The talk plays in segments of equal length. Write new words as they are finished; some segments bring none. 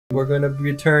We're gonna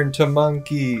return to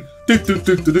Monke.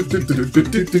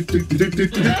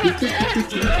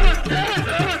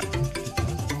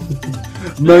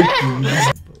 Monkey.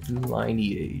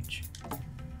 Lineage.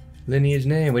 Lineage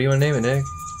name. What do you want to name it, Nick?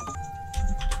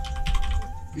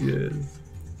 Yes.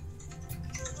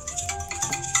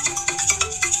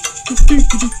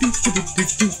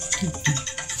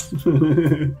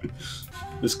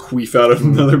 Just queef out of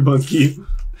another monkey.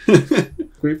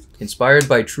 Queef. Inspired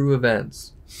by true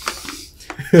events.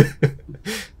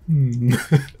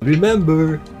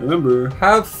 Remember.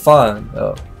 Have fun.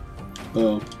 Oh.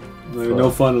 No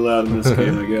fun allowed in this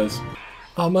game, I guess.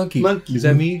 Oh, monkey. Monkey. Is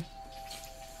that me?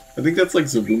 I think that's like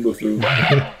Zaboombafoo.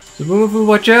 Zaboombafoo,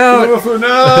 watch out! Zaboombafoo,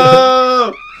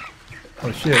 no!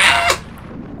 Oh shit.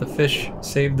 The fish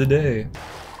saved the day.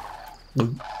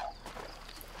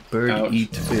 Bird Ouch.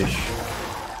 eat fish.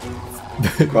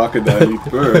 Crocodile eat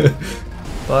bird.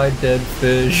 Bye, dead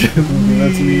fish.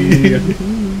 That's me.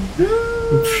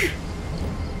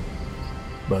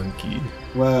 Monkey.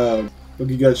 Wow.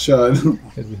 Monkey got shot.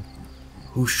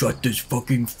 Who shot this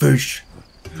fucking fish?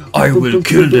 I will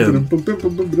kill them.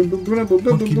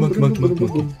 Monkey.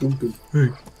 Hey.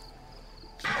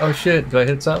 Oh shit, do I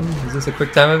hit something? Is this a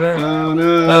quick time event? Oh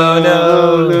no. Oh no.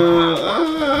 Oh, no.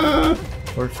 Ah.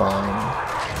 We're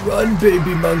fine. Run,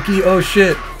 baby monkey. Oh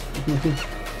shit.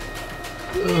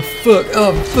 Oh fuck.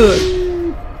 Oh fuck.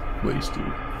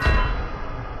 Wasted.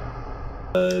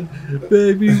 Run,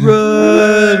 baby,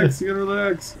 run. Relax, you gotta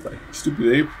relax.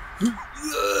 Stupid ape.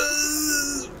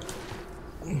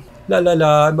 La la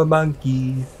la, I'm a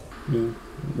monkey. Yeah.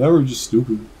 Now we're just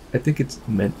stupid. I think it's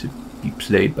meant to be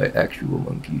played by actual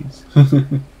monkeys.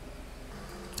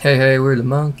 Hey, we're the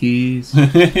monkeys.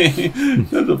 Shut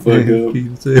the fuck up.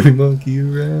 Keeps every monkey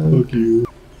around. Fuck you.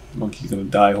 Monkey's gonna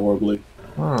die horribly.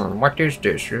 What is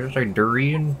this? Is this like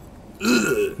durian?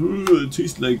 It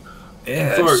tastes like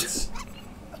Yes. farts.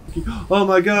 Oh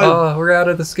my god. Oh, we're out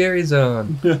of the scary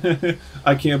zone.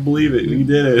 I can't believe it. We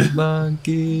did it.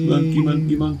 Monkey.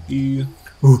 Monkey.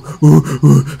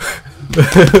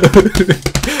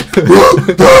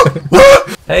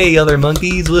 Hey, other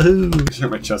monkeys, woohoo!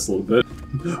 Hurt my chest a little bit.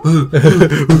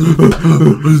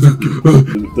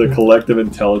 The collective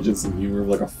intelligence and humor of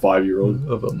like a 5-year-old.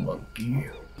 Of a monkey.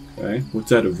 Okay, what's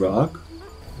that, a rock?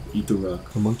 Eat the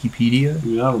rock. A monkeypedia?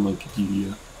 You have a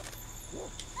monkeypedia.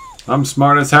 I'm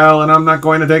smart as hell and I'm not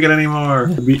going to take it anymore.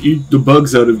 We eat the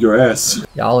bugs out of your ass.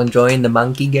 Y'all enjoying the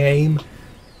monkey game?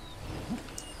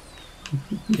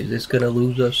 Is this gonna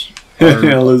lose us?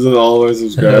 Listen to all of our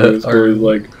subscribers. Our- Or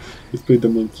like, let's play the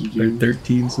monkey Our game.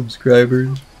 13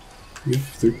 subscribers? We have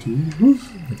 13?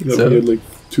 I think so. We had like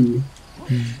 2.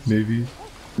 Maybe.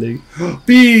 Late.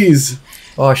 Bees!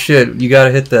 Oh shit, you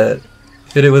gotta hit that.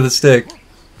 Hit it with a stick.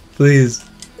 Please.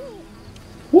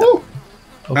 Woo!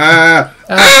 Okay. Ah!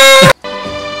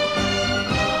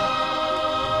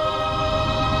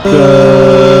 Ah.